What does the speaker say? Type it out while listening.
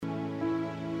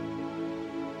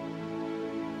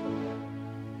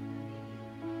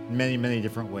in many, many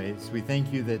different ways. We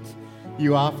thank you that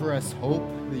you offer us hope,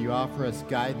 that you offer us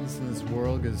guidance in this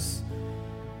world, because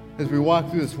as we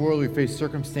walk through this world, we face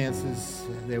circumstances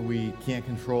that we can't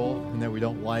control and that we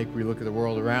don't like. We look at the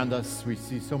world around us. We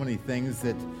see so many things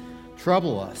that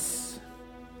trouble us.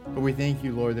 But we thank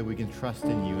you, Lord, that we can trust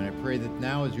in you. And I pray that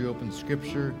now as you open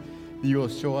Scripture, that you will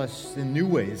show us in new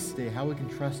ways today how we can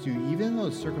trust you, even in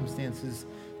those circumstances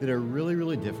that are really,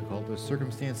 really difficult, those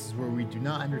circumstances where we do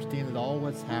not understand at all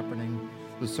what's happening,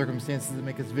 those circumstances that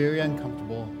make us very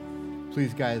uncomfortable.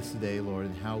 Please guide us today, Lord,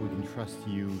 in how we can trust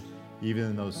you even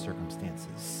in those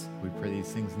circumstances. We pray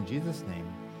these things in Jesus'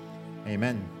 name.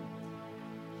 Amen.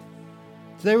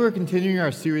 Today we're continuing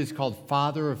our series called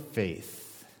Father of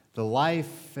Faith, the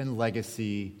life and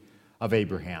legacy of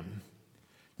Abraham.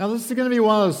 Now this is going to be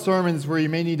one of those sermons where you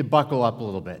may need to buckle up a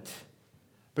little bit,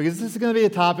 because this is going to be a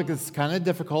topic that's kind of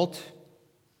difficult.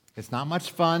 It's not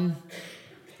much fun.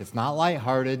 It's not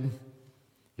lighthearted.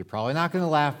 You're probably not going to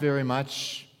laugh very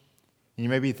much. And you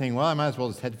may be thinking, well, I might as well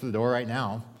just head for the door right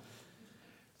now.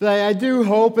 But I do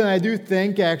hope and I do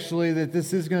think, actually, that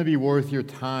this is going to be worth your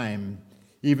time,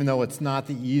 even though it's not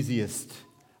the easiest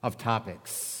of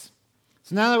topics.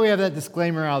 So now that we have that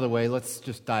disclaimer out of the way, let's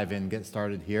just dive in and get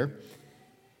started here.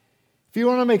 If you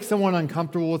want to make someone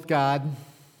uncomfortable with God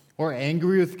or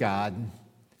angry with God,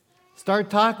 start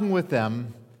talking with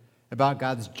them about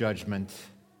God's judgment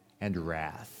and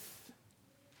wrath.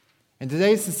 In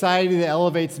today's society that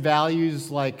elevates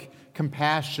values like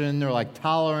compassion or like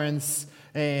tolerance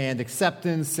and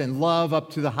acceptance and love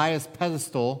up to the highest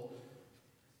pedestal,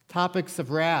 topics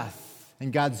of wrath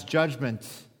and God's judgment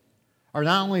are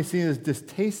not only seen as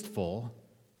distasteful,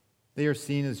 they are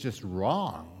seen as just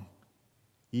wrong,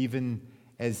 even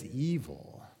as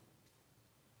evil.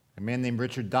 A man named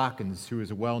Richard Dawkins, who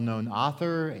is a well-known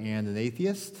author and an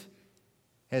atheist,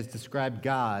 has described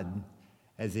God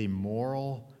as a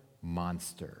moral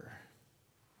monster.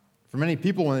 For many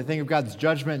people, when they think of God's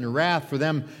judgment and wrath, for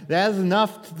them, that is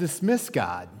enough to dismiss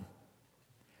God.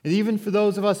 And even for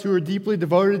those of us who are deeply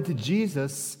devoted to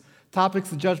Jesus,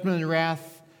 topics of judgment and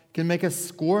wrath can make us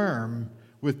squirm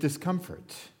with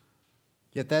discomfort.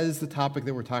 Yet that is the topic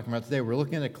that we're talking about today. We're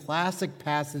looking at a classic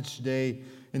passage today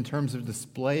in terms of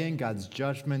displaying God's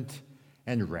judgment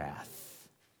and wrath.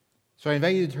 So I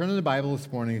invite you to turn to the Bible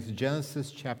this morning to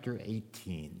Genesis chapter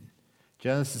 18.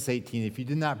 Genesis 18. If you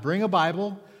did not bring a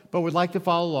Bible but would like to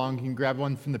follow along, you can grab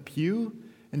one from the pew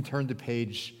and turn to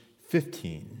page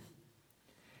 15.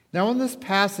 Now in this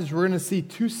passage, we're going to see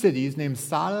two cities named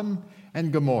Sodom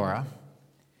and Gomorrah.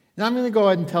 And I'm going to go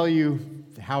ahead and tell you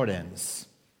how it ends.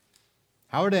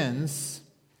 How it ends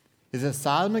is that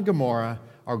Sodom and Gomorrah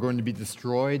are going to be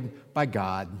destroyed by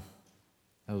God.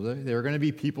 There are going to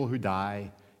be people who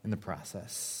die in the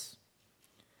process.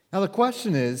 Now the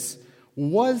question is,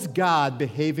 was God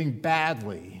behaving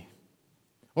badly?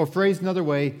 Or phrased another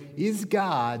way, is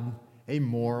God a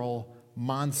moral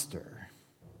monster?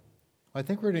 Well, I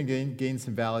think we're going to gain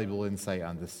some valuable insight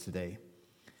on this today.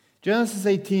 Genesis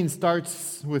 18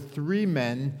 starts with three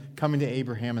men coming to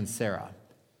Abraham and Sarah.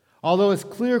 Although it's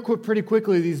clear pretty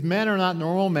quickly these men are not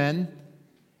normal men,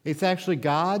 it's actually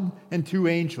God and two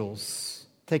angels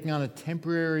taking on a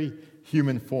temporary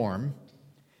human form.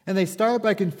 And they start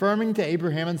by confirming to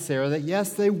Abraham and Sarah that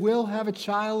yes, they will have a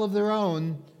child of their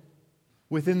own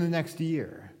within the next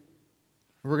year.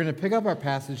 We're going to pick up our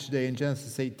passage today in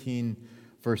Genesis 18,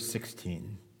 verse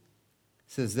 16.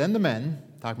 It says, then the men,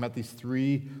 talking about these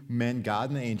three men, God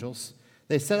and the angels,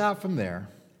 they set out from there,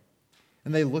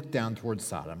 and they looked down towards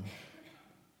Sodom.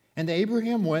 And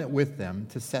Abraham went with them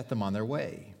to set them on their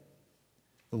way.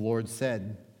 The Lord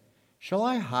said, shall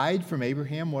I hide from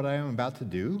Abraham what I am about to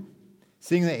do?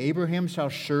 Seeing that Abraham shall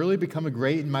surely become a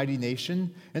great and mighty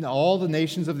nation, and all the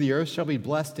nations of the earth shall be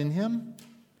blessed in him?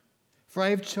 For I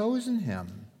have chosen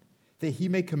him, that he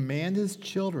may command his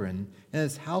children and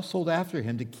his household after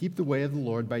him to keep the way of the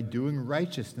Lord by doing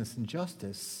righteousness and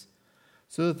justice,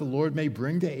 so that the Lord may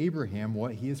bring to Abraham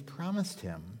what he has promised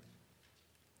him.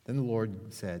 Then the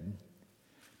Lord said,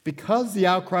 because the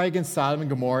outcry against Sodom and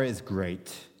Gomorrah is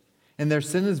great, and their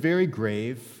sin is very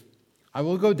grave, I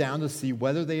will go down to see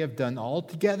whether they have done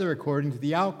altogether according to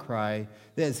the outcry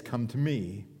that has come to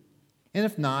me. And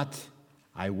if not,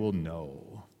 I will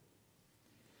know.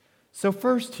 So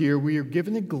first here, we are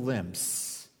given a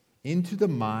glimpse into the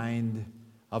mind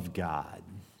of God.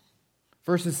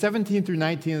 Verses 17 through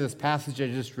 19 of this passage I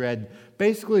just read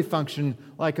basically function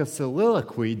like a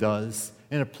soliloquy does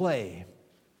in a play.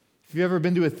 If you've ever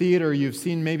been to a theater, you've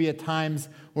seen maybe at times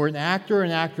where an actor or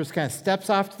an actress kind of steps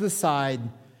off to the side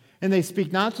and they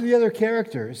speak not to the other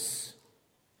characters,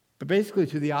 but basically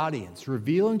to the audience,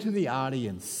 revealing to the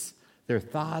audience their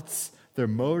thoughts, their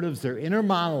motives, their inner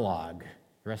monologue.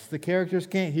 The rest of the characters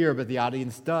can't hear, but the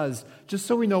audience does, just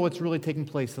so we know what's really taking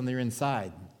place on their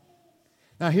inside.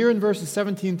 Now, here in verses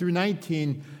 17 through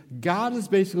 19, God is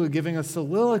basically giving a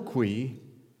soliloquy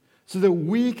so that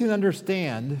we can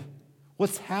understand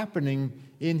what's happening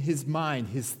in his mind,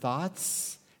 his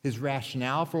thoughts, his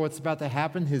rationale for what's about to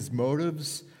happen, his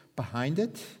motives behind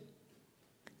it.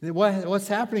 What's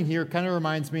happening here kind of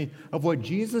reminds me of what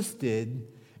Jesus did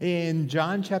in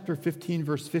John chapter 15,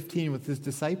 verse 15 with his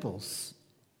disciples.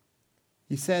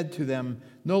 He said to them,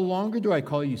 "No longer do I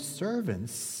call you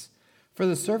servants, for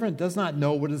the servant does not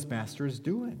know what his master is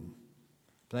doing.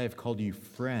 But I have called you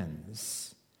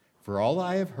friends. For all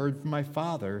I have heard from my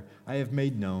Father, I have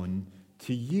made known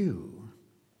to you."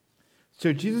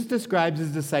 So Jesus describes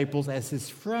his disciples as his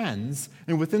friends,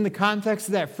 and within the context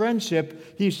of that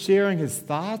friendship, he's sharing his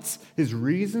thoughts, his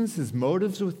reasons, his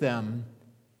motives with them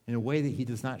in a way that he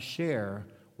does not share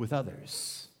with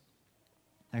others.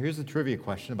 Now here's a trivia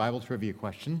question, a Bible trivia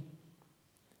question.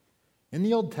 In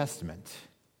the Old Testament,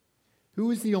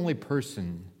 who is the only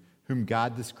person whom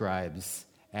God describes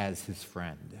as his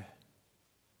friend?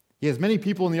 He has many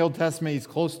people in the Old Testament he's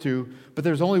close to, but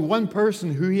there's only one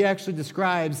person who he actually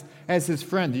describes as his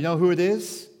friend. Do you know who it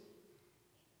is?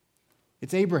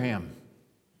 It's Abraham.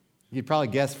 You could probably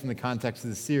guess from the context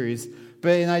of the series.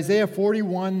 But in Isaiah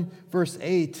 41, verse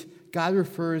 8, God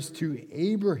refers to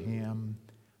Abraham,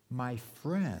 my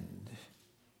friend.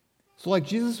 So like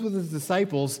Jesus with his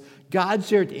disciples, God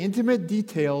shared intimate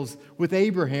details with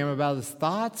Abraham about his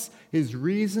thoughts, his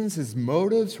reasons, his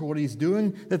motives for what he's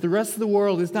doing that the rest of the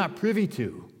world is not privy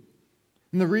to.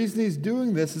 And the reason he's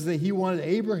doing this is that he wanted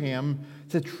Abraham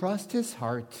to trust his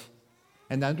heart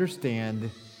and understand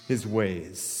his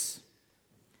ways.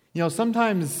 You know,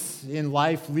 sometimes in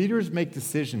life, leaders make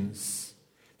decisions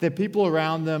that people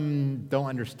around them don't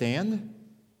understand,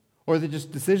 or they're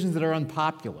just decisions that are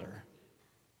unpopular.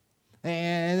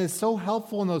 And it's so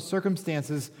helpful in those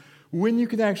circumstances when you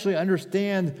can actually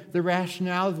understand the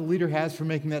rationale the leader has for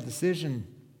making that decision.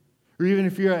 Or even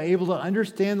if you're able to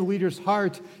understand the leader's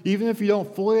heart, even if you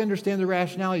don't fully understand the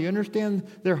rationale, you understand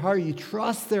their heart, you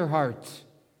trust their heart.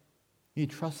 You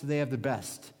trust that they have the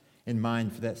best in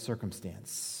mind for that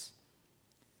circumstance.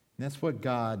 And that's what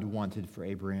God wanted for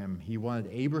Abraham. He wanted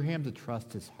Abraham to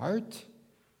trust his heart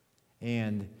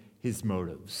and his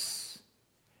motives.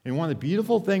 And one of the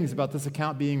beautiful things about this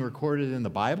account being recorded in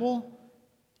the Bible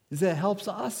is that it helps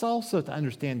us also to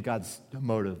understand God's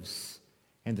motives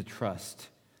and to trust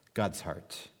God's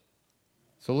heart.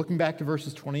 So looking back to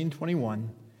verses 20 and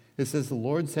 21, it says, "The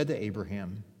Lord said to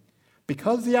Abraham,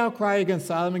 because the outcry against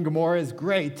Sodom and Gomorrah is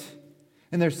great,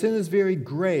 and their sin is very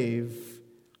grave,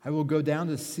 I will go down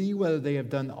to see whether they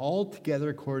have done altogether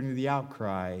according to the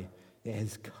outcry that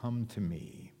has come to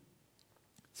me."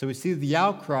 So we see the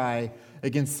outcry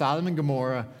against Sodom and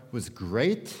Gomorrah was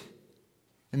great,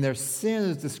 and their sin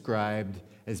is described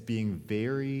as being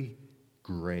very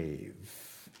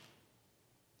grave.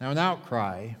 Now, an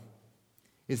outcry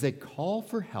is a call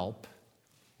for help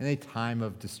in a time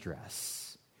of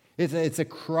distress. It's a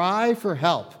cry for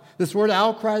help. This word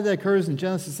outcry that occurs in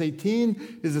Genesis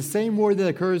 18 is the same word that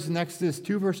occurs in Exodus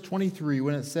 2, verse 23,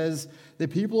 when it says, "The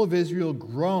people of Israel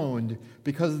groaned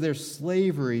because of their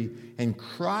slavery and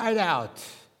cried out."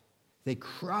 They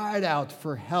cried out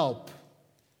for help.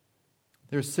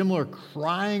 There's similar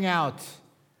crying out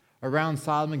around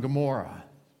Sodom and Gomorrah.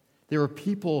 There were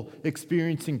people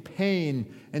experiencing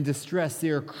pain and distress. They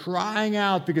are crying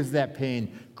out because of that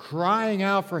pain, crying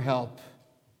out for help.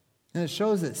 And it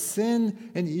shows that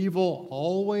sin and evil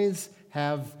always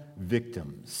have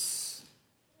victims.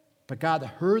 But God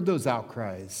heard those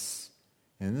outcries,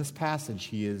 and in this passage,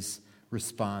 he is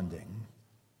responding.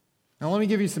 Now, let me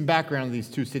give you some background on these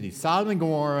two cities. Sodom and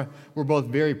Gomorrah were both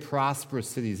very prosperous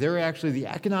cities. They were actually the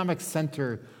economic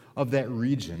center of that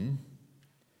region.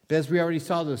 But as we already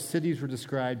saw, those cities were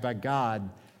described by God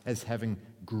as having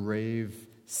grave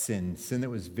sin that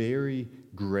was very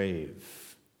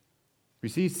grave. We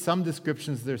see some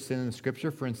descriptions of their sin in the Scripture.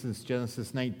 For instance,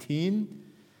 Genesis 19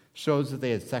 shows that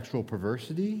they had sexual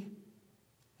perversity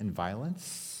and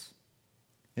violence.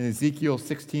 In Ezekiel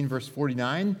 16, verse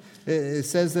 49, it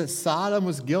says that Sodom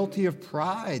was guilty of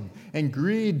pride and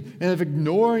greed and of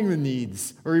ignoring the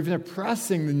needs or even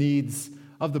oppressing the needs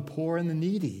of the poor and the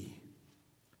needy.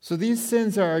 So these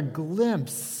sins are a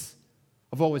glimpse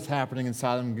of what was happening in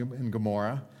Sodom and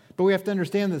Gomorrah. But we have to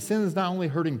understand that sin is not only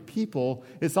hurting people,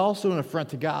 it's also an affront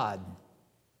to God.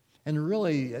 And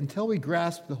really, until we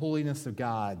grasp the holiness of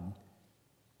God,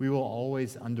 we will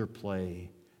always underplay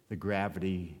the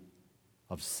gravity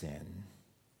of sin.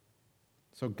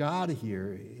 So God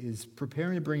here is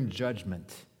preparing to bring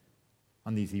judgment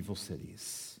on these evil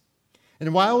cities.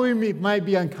 And while we might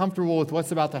be uncomfortable with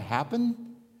what's about to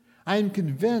happen, I am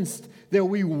convinced that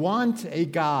we want a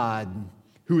God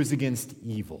who is against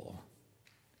evil.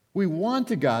 We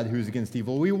want a God who is against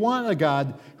evil. We want a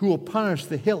God who will punish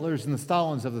the Hitlers and the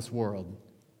Stalins of this world.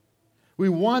 We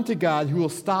want a God who will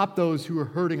stop those who are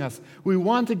hurting us. We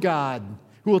want a God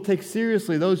who will take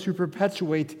seriously those who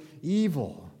perpetuate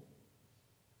evil.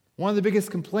 One of the biggest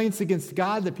complaints against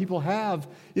God that people have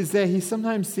is that he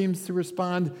sometimes seems to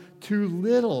respond too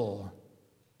little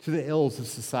to the ills of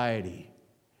society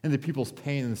and the people's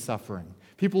pain and suffering.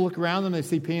 People look around them, they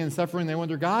see pain and suffering, they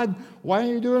wonder, God, why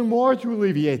aren't you doing more to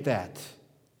alleviate that?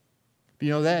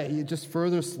 But that it just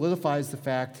further solidifies the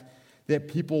fact that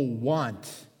people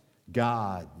want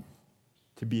God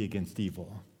to be against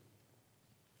evil.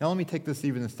 Now let me take this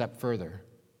even a step further.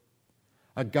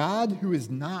 A God who is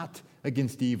not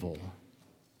against evil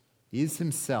is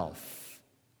himself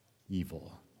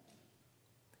evil.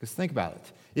 Because think about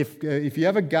it. If you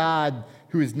have a God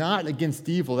who is not against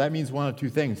evil, that means one of two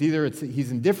things. Either he's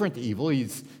indifferent to evil, he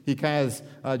kind of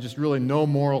has just really no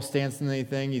moral stance in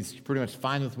anything. He's pretty much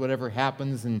fine with whatever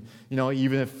happens, and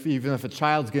even if a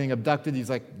child's getting abducted, he's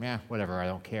like, whatever, I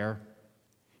don't care.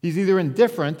 He's either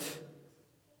indifferent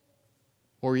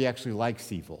or he actually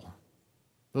likes evil.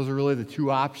 Those are really the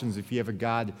two options if you have a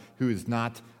God who is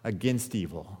not against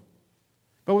evil.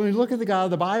 But when we look at the God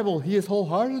of the Bible, he is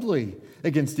wholeheartedly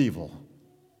against evil.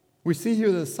 We see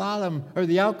here that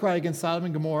the outcry against Sodom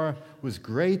and Gomorrah was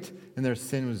great, and their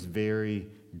sin was very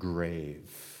grave.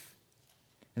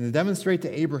 And to demonstrate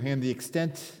to Abraham the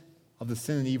extent of the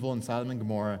sin and evil in Sodom and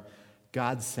Gomorrah,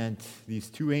 God sent these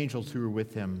two angels who were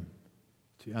with him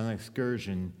on an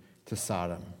excursion to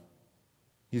Sodom.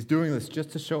 He's doing this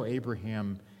just to show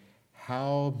Abraham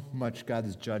how much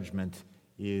God's judgment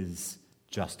is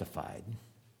justified.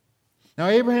 Now,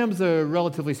 Abraham's a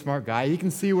relatively smart guy. He can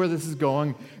see where this is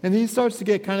going, and he starts to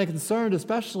get kind of concerned,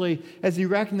 especially as he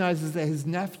recognizes that his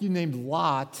nephew named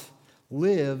Lot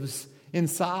lives in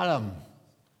Sodom.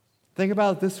 Think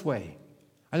about it this way.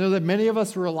 I know that many of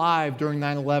us were alive during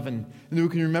 9/11, and we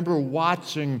can remember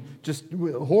watching, just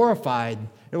horrified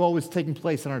at what was taking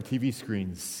place on our TV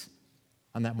screens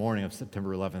on that morning of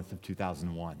September 11th of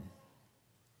 2001.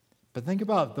 But think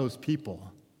about those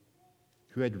people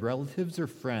who had relatives or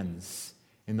friends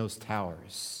in those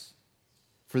towers.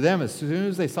 For them, as soon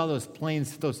as they saw those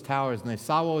planes hit those towers and they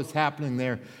saw what was happening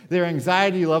there, their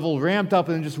anxiety level ramped up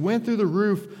and just went through the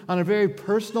roof on a very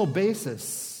personal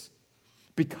basis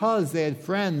because they had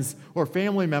friends or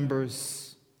family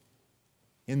members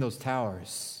in those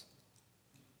towers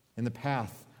in the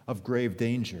path of grave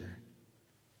danger.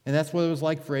 And that's what it was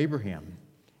like for Abraham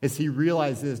as he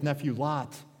realized that his nephew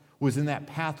Lot was in that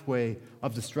pathway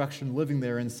of destruction living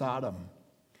there in Sodom.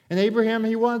 And Abraham,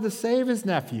 he wanted to save his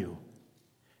nephew.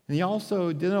 And he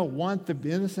also didn't want the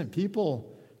innocent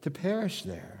people to perish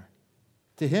there.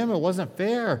 To him, it wasn't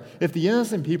fair if the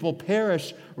innocent people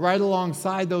perish right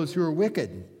alongside those who are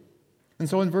wicked. And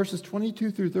so in verses 22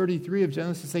 through 33 of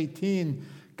Genesis 18,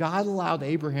 God allowed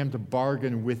Abraham to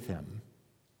bargain with him.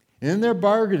 And in their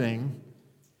bargaining,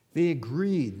 they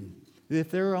agreed that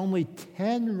if there were only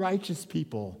 10 righteous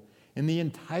people in the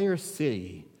entire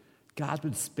city, God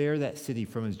would spare that city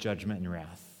from his judgment and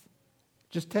wrath.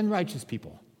 Just 10 righteous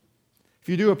people. If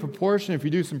you do a proportion, if you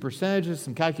do some percentages,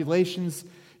 some calculations,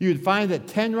 you would find that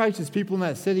 10 righteous people in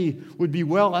that city would be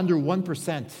well under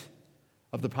 1%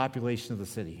 of the population of the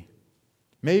city.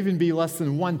 May even be less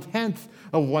than 1/10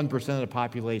 of 1% of the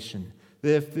population.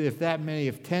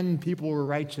 If 10 people were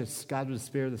righteous, God would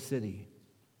spare the city.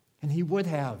 And he would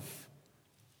have.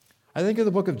 I think of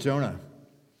the book of Jonah.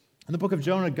 In the book of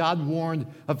Jonah, God warned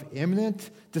of imminent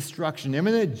destruction,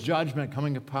 imminent judgment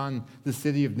coming upon the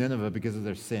city of Nineveh because of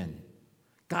their sin.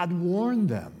 God warned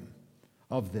them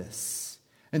of this.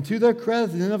 And to their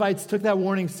credit, the Ninevites took that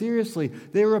warning seriously.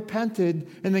 They repented,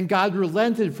 and then God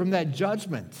relented from that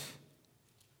judgment.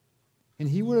 And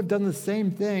he would have done the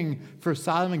same thing for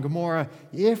Sodom and Gomorrah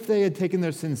if they had taken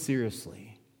their sin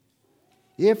seriously.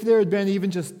 If there had been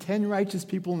even just 10 righteous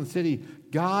people in the city,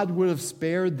 God would have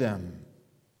spared them.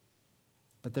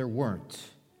 But there weren't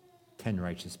 10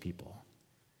 righteous people.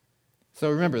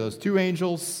 So remember, those two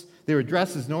angels, they were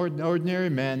dressed as ordinary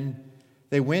men.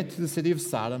 They went to the city of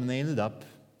Sodom, and they ended up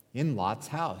in Lot's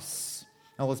house.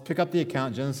 Now let's pick up the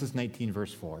account, Genesis 19,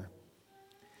 verse 4.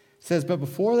 It says, "But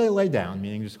before they lay down,"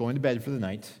 meaning just going to bed for the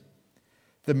night,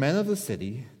 "the men of the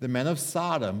city, the men of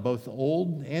Sodom, both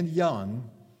old and young,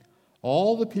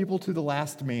 all the people to the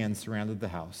last man surrounded the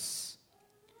house.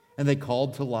 And they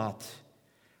called to Lot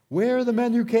Where are the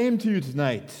men who came to you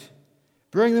tonight?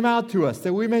 Bring them out to us,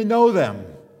 that we may know them."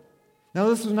 Now,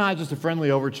 this was not just a friendly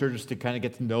overture just to kind of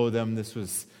get to know them. This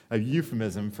was a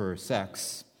euphemism for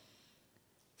sex.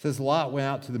 It says, Lot went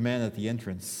out to the men at the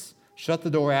entrance, shut the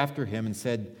door after him, and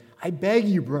said, "I beg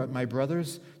you, my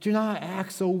brothers, do not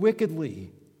act so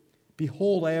wickedly.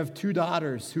 Behold, I have 2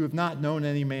 daughters who have not known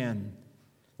any man.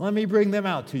 Let me bring them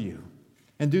out to you,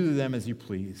 and do to them as you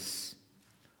please.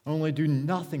 Only do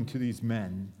nothing to these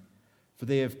men, for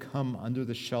they have come under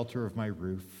the shelter of my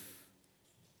roof."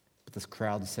 But this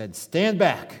crowd said, "Stand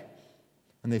back."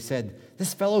 And they said,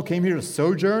 "This fellow came here to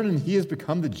sojourn, and he has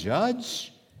become the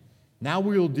judge? Now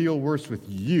we will deal worse with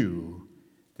you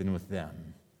than with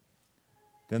them."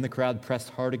 Then the crowd pressed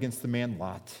hard against the man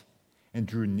Lot and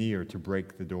drew near to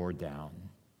break the door down.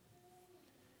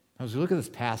 Now, as we look at this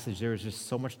passage, there is just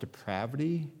so much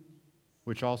depravity,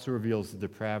 which also reveals the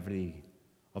depravity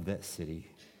of that city.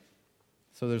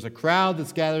 So there's a crowd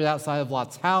that's gathered outside of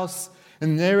Lot's house,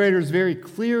 and the narrator is very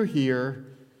clear here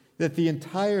that the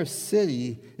entire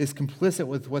city is complicit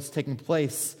with what's taking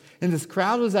place. And this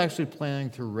crowd was actually planning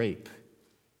to rape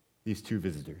these 2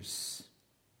 visitors.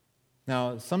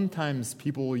 Now, sometimes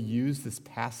people will use this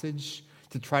passage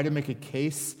to try to make a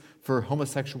case for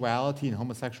homosexuality and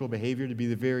homosexual behavior to be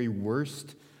the very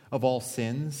worst of all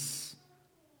sins.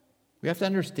 We have to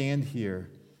understand here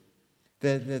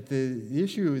that the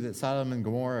issue that Sodom and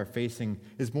Gomorrah are facing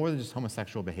is more than just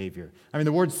homosexual behavior. I mean,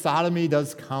 the word sodomy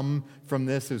does come from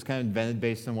this. It was kind of invented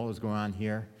based on what was going on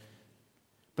here.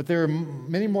 But there are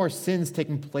many more sins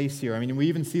taking place here. I mean, we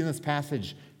even see in this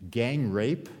passage gang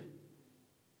rape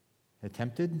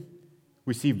attempted.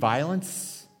 We see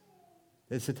violence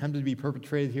that's attempted to be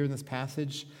perpetrated here in this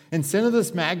passage. And sin of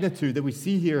this magnitude that we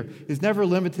see here is never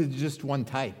limited to just one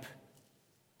type.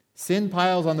 Sin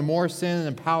piles on the more sin and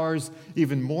empowers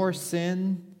even more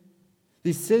sin.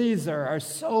 These cities are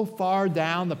so far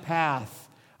down the path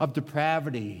of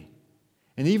depravity.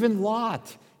 And even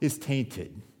Lot is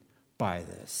tainted by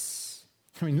this.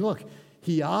 I mean, look,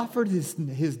 he offered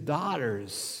his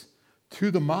daughters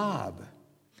to the mob.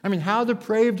 I mean, how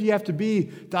depraved do you have to be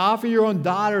to offer your own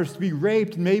daughters to be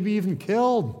raped and maybe even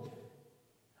killed?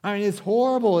 I mean, it's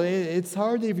horrible. It's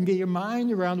hard to even get your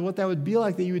mind around what that would be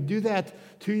like, that you would do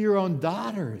that to your own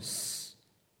daughters.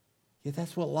 Yet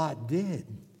that's what Lot did.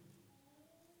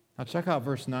 Now check out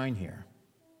verse 9 here.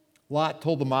 Lot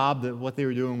told the mob that what they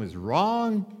were doing was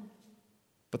wrong,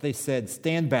 but they said,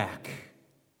 "Stand back."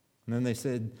 And then they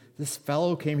said, "This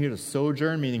fellow came here to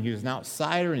sojourn," meaning he was an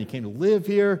outsider and he came to live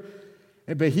here,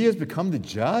 but he has become the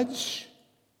judge?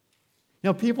 You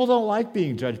know, people don't like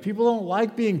being judged. People don't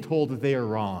like being told that they are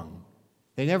wrong.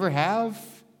 They never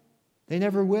have. They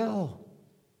never will.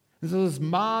 And so this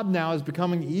mob now is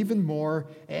becoming even more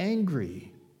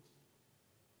angry.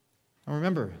 Now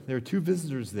remember, there are 2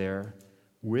 visitors there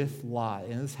with Lot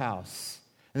in his house.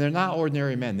 And they're not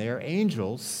ordinary men. They are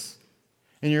angels.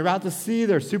 And you're about to see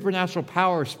their supernatural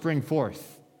power spring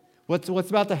forth. What's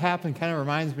about to happen kind of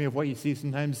reminds me of what you see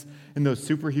sometimes in those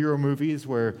superhero movies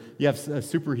where you have a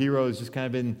superhero who's just kind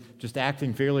of been just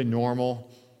acting fairly normal,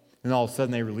 and all of a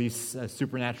sudden they release a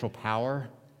supernatural power.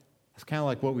 It's kind of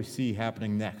like what we see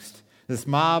happening next. This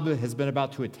mob has been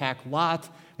about to attack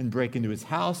Lot and break into his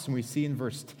house, and we see in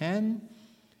verse 10,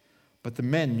 but the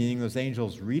men, meaning those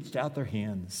angels, reached out their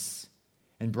hands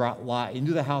and brought Lot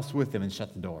into the house with them and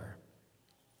shut the door.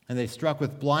 And they struck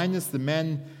with blindness the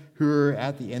men who were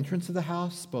at the entrance of the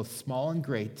house, both small and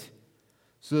great,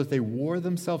 so that they wore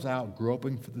themselves out,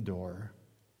 groping for the door.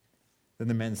 Then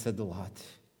the men said to Lot,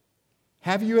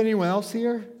 "Have you anyone else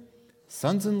here?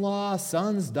 Sons-in-law,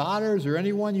 sons, daughters, or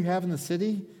anyone you have in the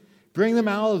city? Bring them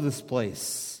out of this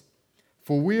place.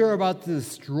 For we are about to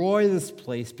destroy this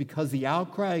place because the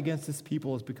outcry against this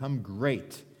people has become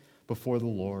great before the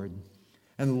Lord,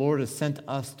 and the Lord has sent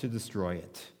us to destroy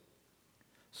it."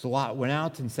 So Lot went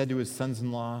out and said to his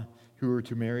sons-in-law, who were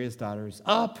to marry his daughters,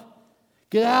 "Up,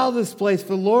 get out of this place,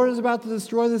 for the Lord is about to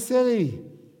destroy the city."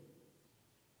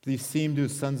 These seemed to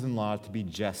his sons-in-law to be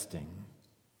jesting.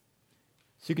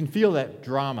 So you can feel that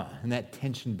drama and that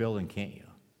tension building, can't you?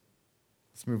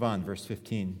 Let's move on, verse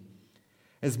 15.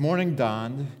 As morning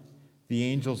dawned, the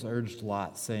angels urged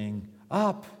Lot, saying,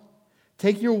 "Up,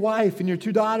 take your wife and your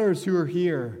 2 daughters who are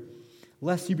here,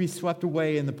 lest you be swept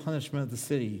away in the punishment of the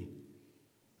city."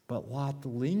 But Lot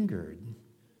lingered.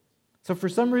 So for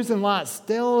some reason, Lot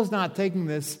still is not taking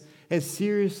this as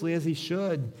seriously as he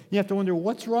should. You have to wonder,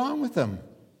 what's wrong with him?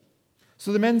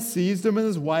 So the men seized him and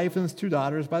his wife and his 2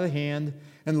 daughters by the hand,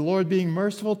 and the Lord being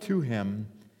merciful to him,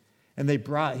 and they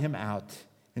brought him out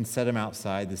and set him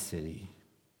outside the city.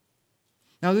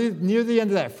 Now, near the end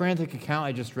of that frantic account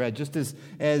I just read, just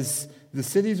as the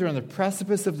cities are on the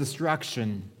precipice of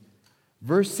destruction,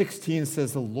 verse 16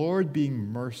 says, the Lord being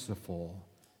merciful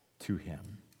to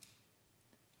him.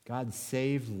 God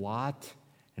saved Lot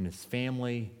and his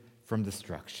family from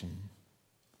destruction.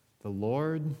 The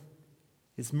Lord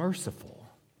is merciful.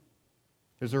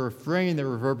 There's a refrain that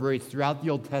reverberates throughout the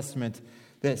Old Testament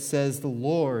that says the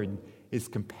Lord is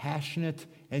compassionate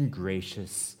and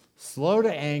gracious, slow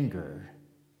to anger,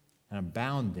 and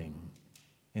abounding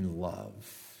in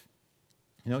love.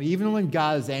 Even when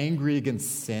God is angry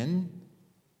against sin,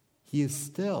 he is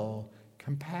still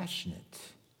compassionate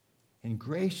and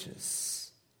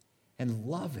gracious and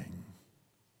loving.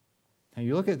 Now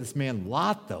you look at this man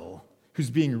Lot, though, who's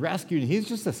being rescued, and he's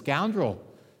just a scoundrel.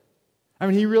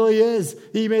 He really is.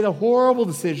 He made a horrible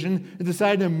decision and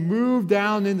decided to move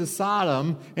down into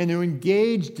Sodom and to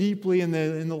engage deeply in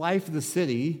the life of the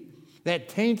city. That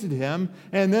tainted him.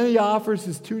 And then he offers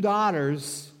his 2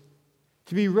 daughters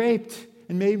to be raped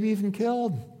and maybe even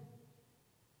killed.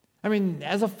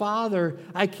 As a father,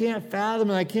 I can't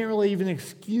fathom and I can't really even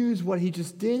excuse what he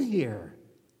just did here.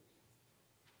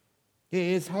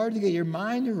 It's hard to get your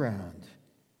mind around.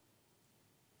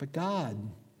 But God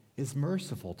is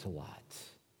merciful to Lot.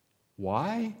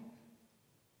 Why?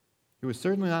 It was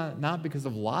certainly not because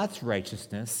of Lot's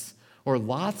righteousness or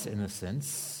Lot's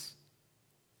innocence.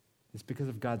 It's because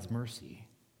of God's mercy.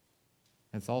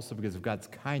 And it's also because of God's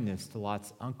kindness to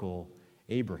Lot's uncle,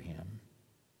 Abraham.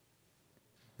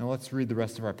 Now let's read the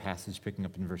rest of our passage, picking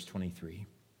up in verse 23. It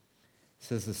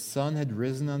says, the sun had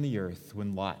risen on the earth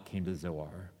when Lot came to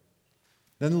Zoar.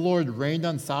 Then the Lord rained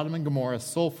on Sodom and Gomorrah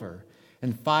sulfur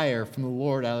and fire from the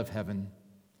Lord out of heaven.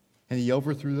 And he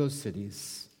overthrew those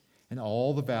cities, and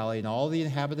all the valley, and all the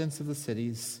inhabitants of the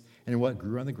cities, and what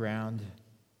grew on the ground.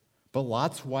 But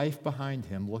Lot's wife behind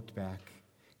him looked back,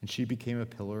 and she became a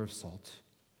pillar of salt.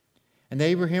 And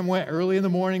Abraham went early in the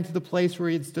morning to the place where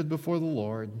he had stood before the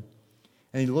Lord.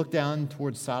 And he looked down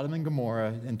toward Sodom and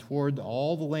Gomorrah, and toward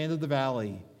all the land of the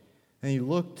valley. And he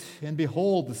looked, and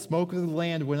behold, the smoke of the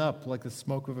land went up like the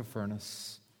smoke of a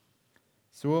furnace.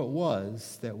 So it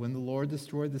was that when the Lord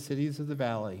destroyed the cities of the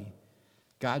valley,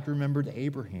 God remembered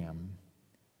Abraham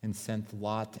and sent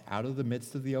Lot out of the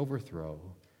midst of the overthrow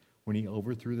when he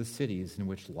overthrew the cities in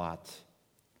which Lot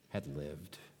had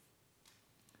lived.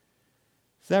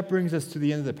 So that brings us to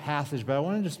the end of the passage, but I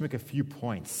want to just make a few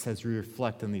points as we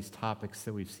reflect on these topics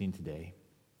that we've seen today.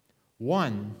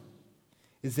 One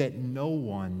is that no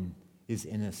one is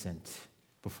innocent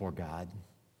before God.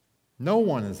 No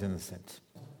one is innocent.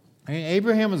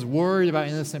 Abraham was worried about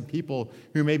innocent people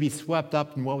who may be swept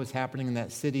up in what was happening in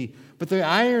that city. But the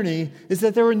irony is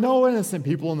that there were no innocent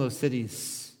people in those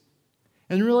cities.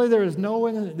 And really, there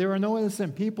are no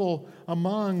innocent people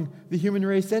among the human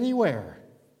race anywhere.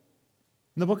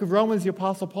 In the book of Romans, the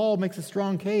Apostle Paul makes a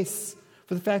strong case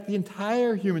for the fact the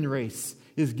entire human race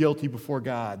is guilty before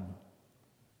God.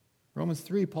 Romans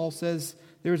 3, Paul says,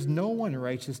 there is no one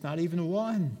righteous, not even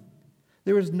one.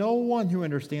 There is no one who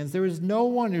understands. There is no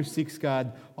one who seeks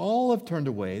God. All have turned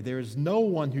away. There is no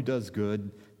one who does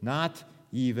good, not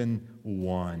even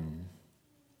one.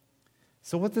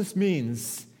 So what this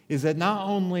means is that not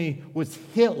only was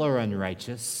Hitler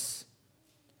unrighteous,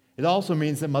 it also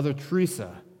means that Mother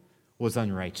Teresa was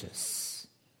unrighteous.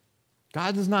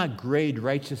 God does not grade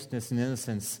righteousness and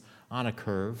innocence on a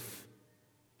curve.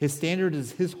 His standard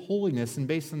is His holiness, and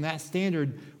based on that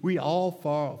standard, we all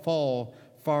fall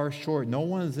far short. No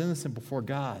one is innocent before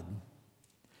God.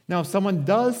 Now, if someone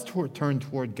does turn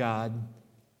toward God,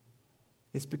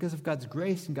 it's because of God's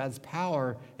grace and God's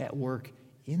power at work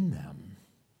in them.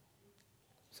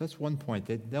 So that's one point,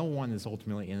 that no one is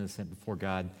ultimately innocent before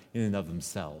God in and of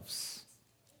themselves.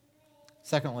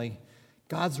 Secondly,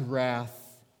 God's wrath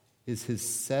is His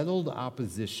settled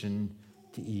opposition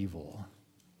to evil.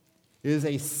 It is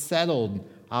a settled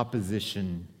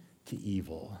opposition to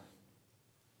evil.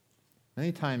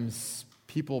 Many times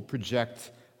people project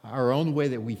our own way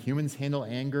that we humans handle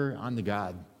anger onto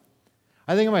God.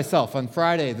 I think of myself. On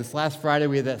Friday, this last Friday,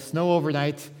 we had that snow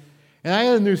overnight, and I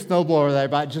had a new snowblower that I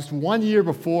bought just 1 year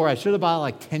before. I should have bought it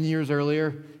like 10 years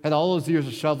earlier. Had all those years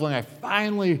of shoveling. I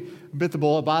finally bit the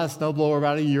bullet, bought a snowblower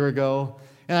about a year ago,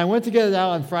 and I went to get it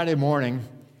out on Friday morning,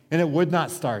 and it would not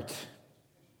start.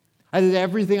 I did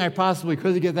everything I possibly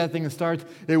could to get that thing to start.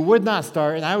 It would not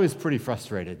start, and I was pretty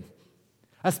frustrated.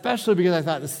 Especially because I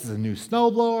thought, this is a new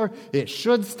snowblower. It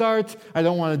should start. I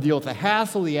don't want to deal with the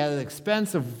hassle, the added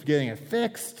expense of getting it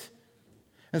fixed.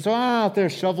 And so I'm out there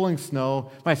shoveling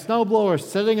snow. My snowblower is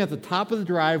sitting at the top of the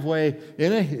driveway,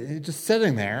 just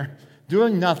sitting there,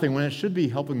 doing nothing when it should be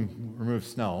helping remove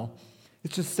snow.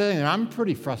 It's just sitting there. I'm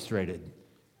pretty frustrated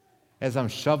as I'm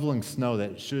shoveling snow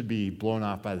that should be blown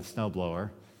off by the snowblower.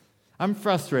 I'm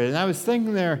frustrated. And I was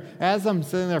thinking there, as I'm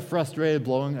sitting there frustrated,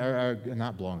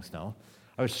 not blowing snow,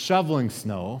 I was shoveling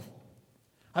snow.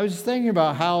 I was just thinking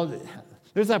about how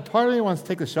there's that part of me that wants to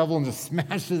take the shovel and just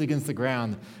smash it against the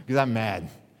ground because I'm mad.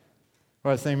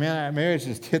 Or I was saying, man, maybe I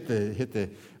should just hit the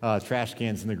trash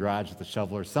cans in the garage with the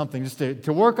shovel or something just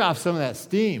to work off some of that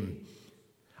steam.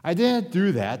 I didn't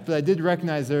do that, but I did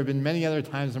recognize there have been many other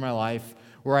times in my life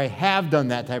where I have done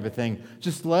that type of thing,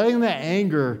 just letting that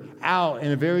anger out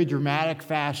in a very dramatic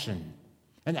fashion,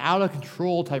 an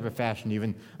out-of-control type of fashion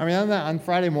even. I mean, on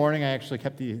Friday morning, I actually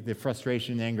kept the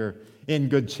frustration and anger in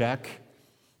good check,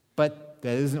 but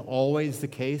that isn't always the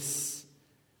case.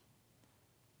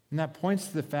 And that points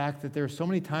to the fact that there are so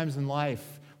many times in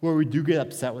life where we do get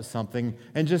upset with something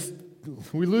and just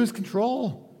we lose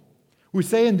control. We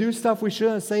say and do stuff we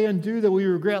shouldn't say and do that we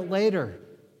regret later.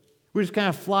 We just kind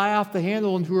of fly off the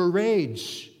handle into a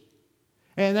rage.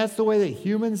 And that's the way that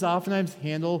humans oftentimes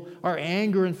handle our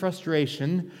anger and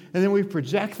frustration. And then we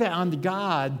project that onto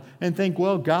God and think,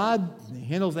 well, God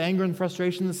handles anger and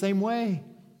frustration the same way.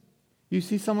 You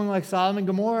see someone like Sodom and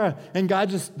Gomorrah, and God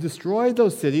just destroyed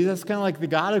those cities. That's kind of like the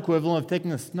God equivalent of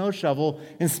taking a snow shovel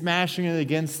and smashing it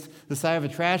against the side of a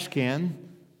trash can.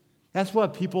 That's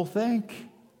what people think.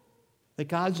 That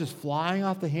God's just flying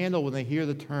off the handle when they hear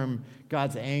the term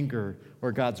God's anger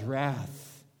or God's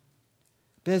wrath.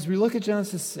 But as we look at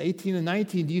Genesis 18 and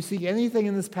 19, do you see anything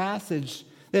in this passage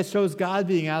that shows God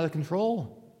being out of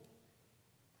control?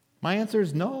 My answer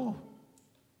is no.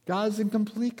 God is in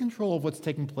complete control of what's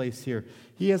taking place here.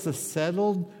 He has a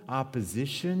settled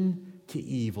opposition to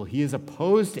evil. He is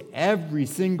opposed to every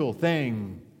single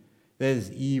thing that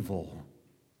is evil.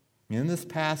 In this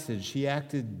passage, he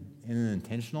acted in an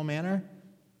intentional manner.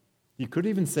 You could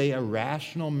even say a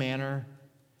rational manner,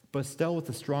 but still with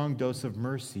a strong dose of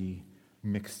mercy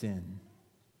mixed in.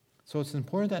 So it's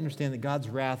important to understand that God's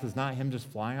wrath is not him just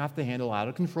flying off the handle out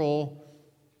of control.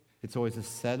 It's always a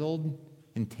settled,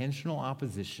 intentional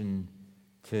opposition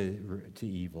to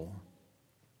evil.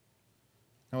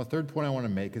 Now, a third point I want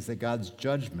to make is that God's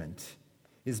judgment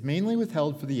is mainly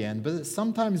withheld for the end, but it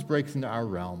sometimes breaks into our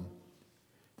realm.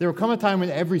 There will come a time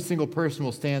when every single person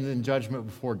will stand in judgment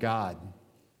before God,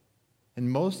 and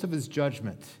most of his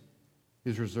judgment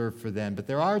is reserved for them. But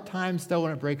there are times still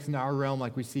when it breaks into our realm,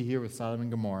 like we see here with Sodom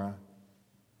and Gomorrah.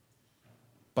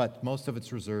 But most of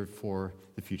it's reserved for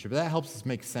the future. But that helps us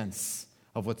make sense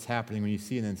of what's happening when you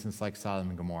see an instance like Sodom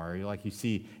and Gomorrah. Like you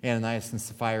see Ananias and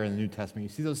Sapphira in the New Testament.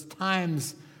 You see those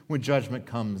times when judgment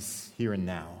comes here and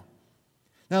now.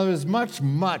 Now, there's much,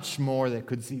 much more that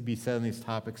could be said on these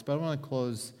topics, but I want to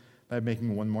close by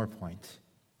making one more point.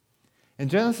 In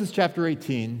Genesis chapter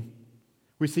 18,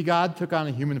 we see God took on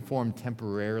a human form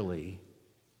temporarily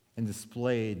and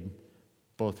displayed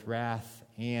both wrath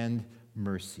and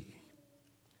mercy.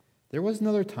 There was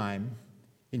another time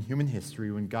in human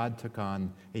history when God took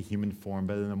on a human form,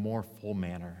 but in a more full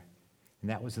manner, and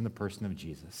that was in the person of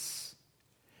Jesus.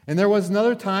 And there was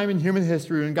another time in human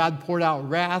history when God poured out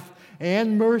wrath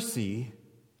and mercy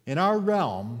in our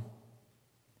realm,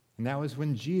 and that was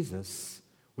when Jesus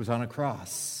was on a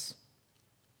cross.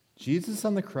 Jesus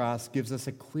on the cross gives us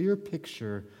a clear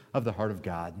picture of the heart of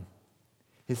God.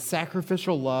 His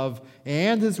sacrificial love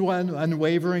and his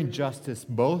unwavering justice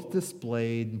both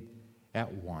displayed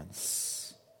at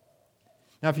once.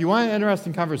 Now, if you want an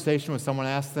interesting conversation with someone,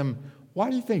 ask them,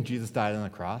 why do you think Jesus died on the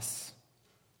cross?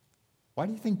 Why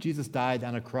do you think Jesus died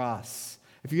on a cross?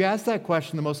 If you ask that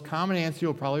question, the most common answer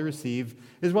you'll probably receive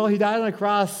is, well, he died on a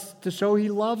cross to show he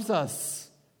loves us.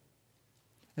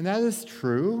 And that is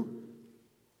true,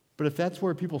 but if that's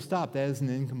where people stop, that is an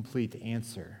incomplete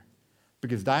answer.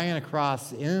 Because dying on a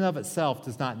cross in and of itself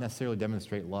does not necessarily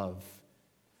demonstrate love.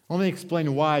 Let me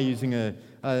explain why using an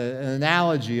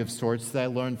analogy of sorts that I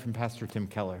learned from Pastor Tim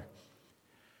Keller.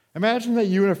 Imagine that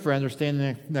you and a friend are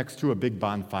standing next to a big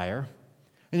bonfire,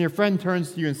 and your friend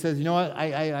turns to you and says, you know what,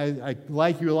 I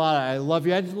like you a lot, I love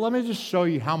you, let me just show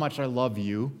you how much I love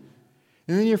you.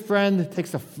 And then your friend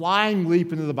takes a flying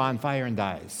leap into the bonfire and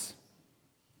dies.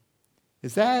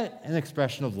 Is that an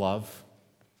expression of love?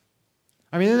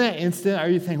 I mean, in that instant, are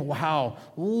you thinking, wow,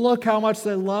 look how much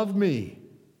they love me?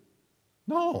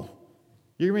 No.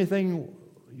 You're going to be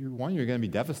thinking, one, you're going to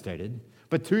be devastated,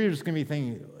 but two, you're just going to be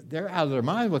thinking, they're out of their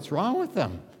mind, what's wrong with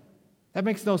them? That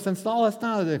makes no sense at all. That's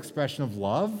not an expression of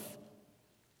love.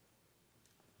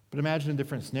 But imagine a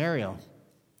different scenario.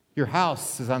 Your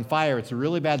house is on fire. It's a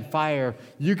really bad fire.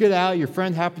 You get out. Your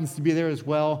friend happens to be there as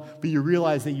well, but you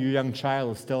realize that your young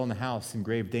child is still in the house in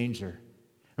grave danger.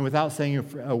 And without saying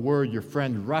a word, your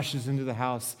friend rushes into the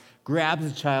house,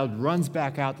 grabs the child, runs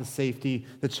back out to safety.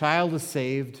 The child is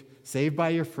saved by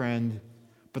your friend,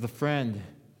 but the friend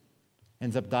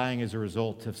ends up dying as a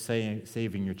result of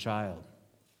saving your child.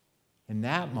 In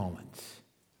that moment,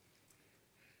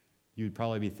 you'd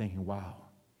probably be thinking, wow,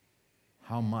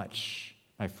 how much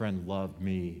my friend loved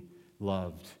me,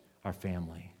 loved our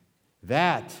family.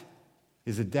 That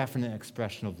is a definite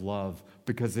expression of love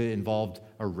because it involved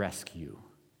a rescue.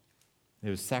 It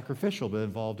was sacrificial, but it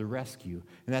involved a rescue.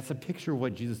 And that's a picture of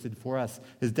what Jesus did for us.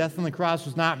 His death on the cross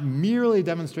was not merely a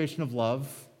demonstration of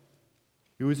love.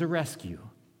 It was a rescue.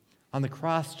 On the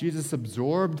cross, Jesus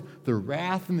absorbed the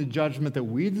wrath and the judgment that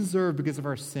we deserve because of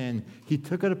our sin. He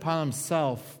took it upon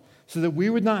himself so that we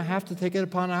would not have to take it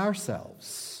upon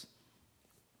ourselves.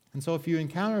 And so if you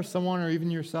encounter someone or even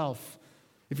yourself,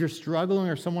 if you're struggling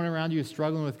or someone around you is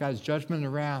struggling with God's judgment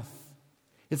and wrath,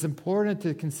 it's important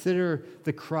to consider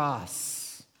the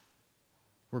cross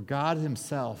where God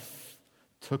himself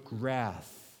took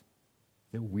wrath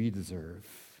that we deserve.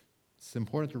 It's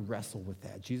important to wrestle with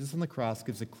that. Jesus on the cross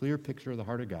gives a clear picture of the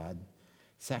heart of God,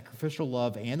 sacrificial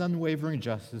love and unwavering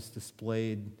justice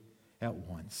displayed at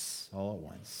once, all at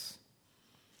once.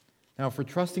 Now, if we're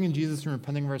trusting in Jesus and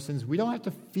repenting of our sins, we don't have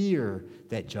to fear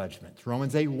that judgment.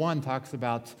 Romans 8:1 talks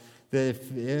about that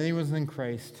if anyone's in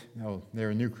Christ, they're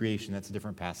a new creation. That's a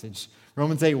different passage.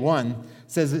 Romans 8:1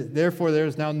 says, therefore there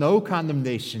is now no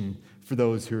condemnation for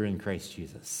those who are in Christ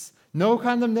Jesus. No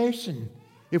condemnation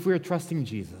if we are trusting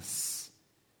Jesus.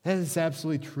 That is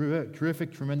absolutely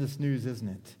terrific, tremendous news, isn't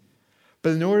it?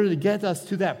 But in order to get us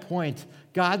to that point,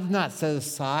 God did not set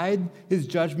aside his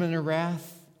judgment and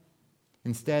wrath.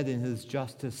 Instead, in his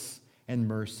justice and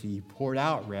mercy, he poured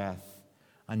out wrath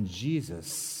on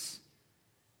Jesus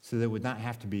so that it would not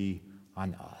have to be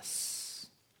on us.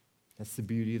 That's the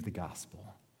beauty of the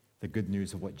gospel, the good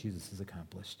news of what Jesus has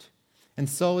accomplished. And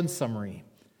so, in summary,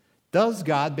 does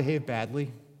God behave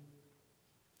badly?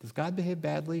 Does God behave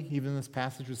badly, even in this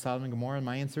passage with Sodom and Gomorrah? And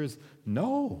my answer is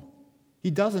no,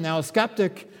 he doesn't. Now, a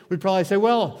skeptic would probably say,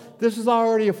 well, this is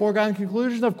already a foregone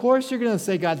conclusion. Of course you're going to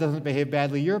say God doesn't behave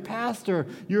badly. You're a pastor.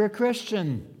 You're a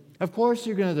Christian. Of course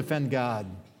you're going to defend God.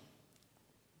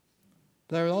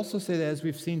 But I would also say that as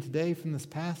we've seen today from this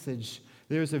passage,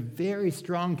 there's a very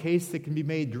strong case that can be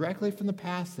made directly from the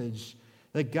passage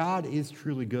that God is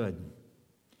truly good.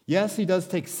 Yes, he does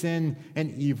take sin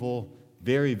and evil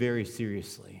very, very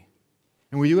seriously.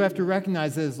 And we do have to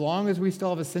recognize that as long as we still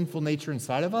have a sinful nature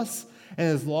inside of us, and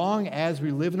as long as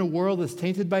we live in a world that's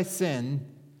tainted by sin,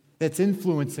 that's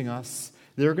influencing us,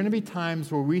 there are going to be times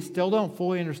where we still don't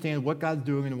fully understand what God's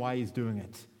doing and why he's doing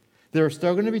it. There are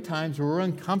still going to be times where we're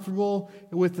uncomfortable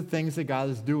with the things that God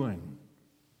is doing.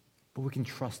 But we can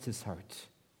trust his heart.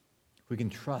 We can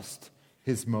trust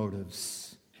his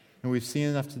motives. And we've seen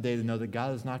enough today to know that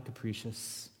God is not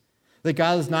capricious, that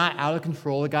God is not out of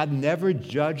control, that God never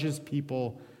judges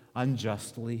people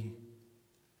unjustly.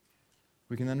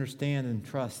 We can understand and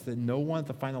trust that no one at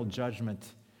the final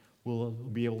judgment will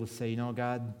be able to say,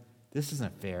 God, this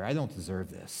isn't fair. I don't deserve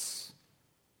this.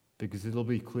 Because it'll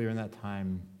be clear in that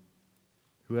time,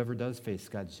 whoever does face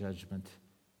God's judgment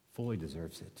fully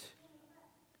deserves it.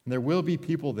 And there will be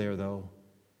people there, though,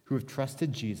 who have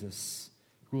trusted Jesus,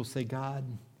 who will say, God,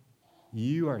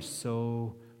 you are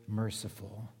so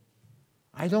merciful.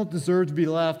 I don't deserve to be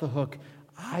let off the hook.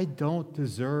 I don't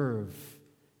deserve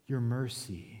your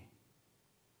mercy.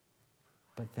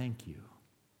 But thank you.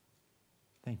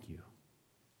 Thank you.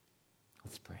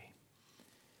 Let's pray.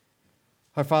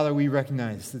 Our Father, we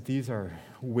recognize that these are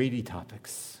weighty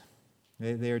topics.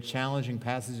 They are challenging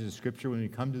passages of Scripture when we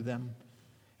come to them,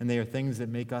 and they are things that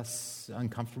make us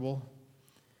uncomfortable.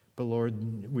 But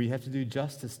Lord, we have to do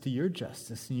justice to your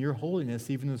justice and your holiness,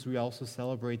 even as we also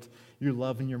celebrate your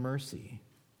love and your mercy.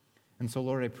 And so,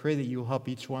 Lord, I pray that you will help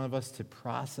each one of us to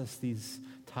process these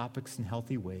topics in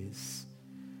healthy ways.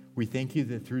 We thank you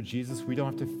that through Jesus, we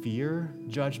don't have to fear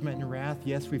judgment and wrath.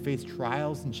 Yes, we face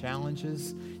trials and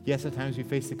challenges. Yes, at times we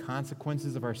face the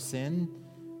consequences of our sin.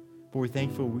 But we're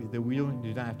thankful that we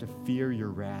do not have to fear your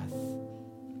wrath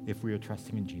if we are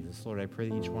trusting in Jesus. Lord, I pray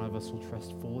that each one of us will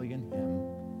trust fully in him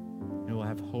and will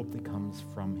have hope that comes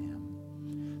from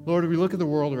him. Lord, we look at the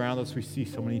world around us, we see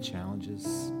so many challenges.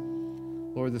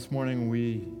 Lord, this morning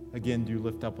we again do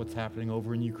lift up what's happening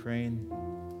over in Ukraine.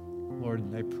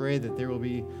 Lord, I pray that there will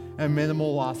be a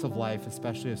minimal loss of life,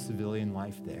 especially of civilian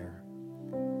life there.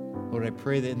 Lord, I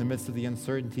pray that in the midst of the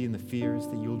uncertainty and the fears,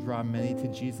 that you'll draw many to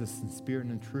Jesus in spirit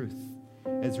and in truth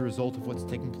as a result of what's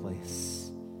taking place.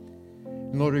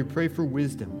 And Lord, we pray for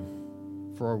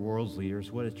wisdom for our world's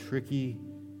leaders. What a tricky,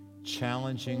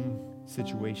 challenging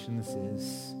situation this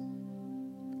is.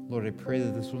 Lord, I pray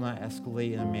that this will not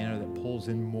escalate in a manner that pulls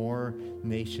in more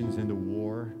nations into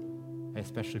war. I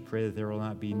especially pray that there will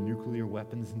not be nuclear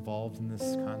weapons involved in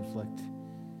this conflict.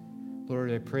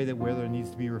 Lord, I pray that where there needs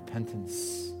to be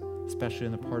repentance, especially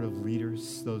on the part of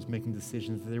leaders, those making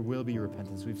decisions, that there will be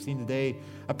repentance. We've seen today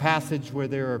a passage where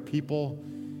there are people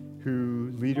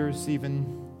leaders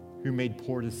even, who made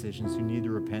poor decisions, who needed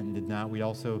to repent and did not. We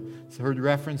also heard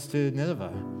reference to Nineveh,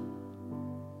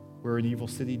 where an evil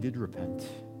city did repent.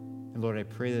 And Lord, I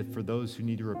pray that for those who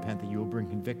need to repent, that you will bring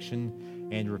conviction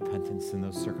and repentance in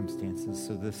those circumstances.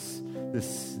 So this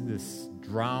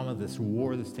drama, this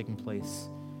war that's taking place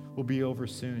will be over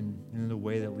soon and in a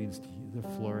way that leads to the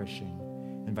flourishing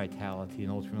and vitality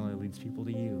and ultimately leads people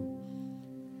to you.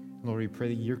 And Lord, we pray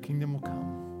that your kingdom will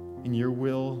come and your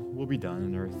will be done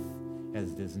on earth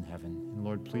as it is in heaven. And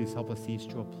Lord, please help us each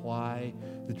to apply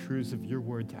the truths of your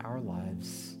word to our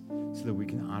lives so that we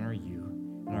can honor you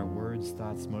in our words,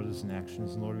 thoughts, motives, and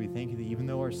actions. And Lord, we thank you that even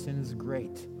though our sin is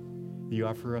great, that you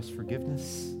offer us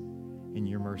forgiveness and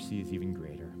your mercy is even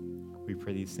greater. We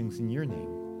pray these things in your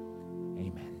name.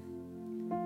 Amen.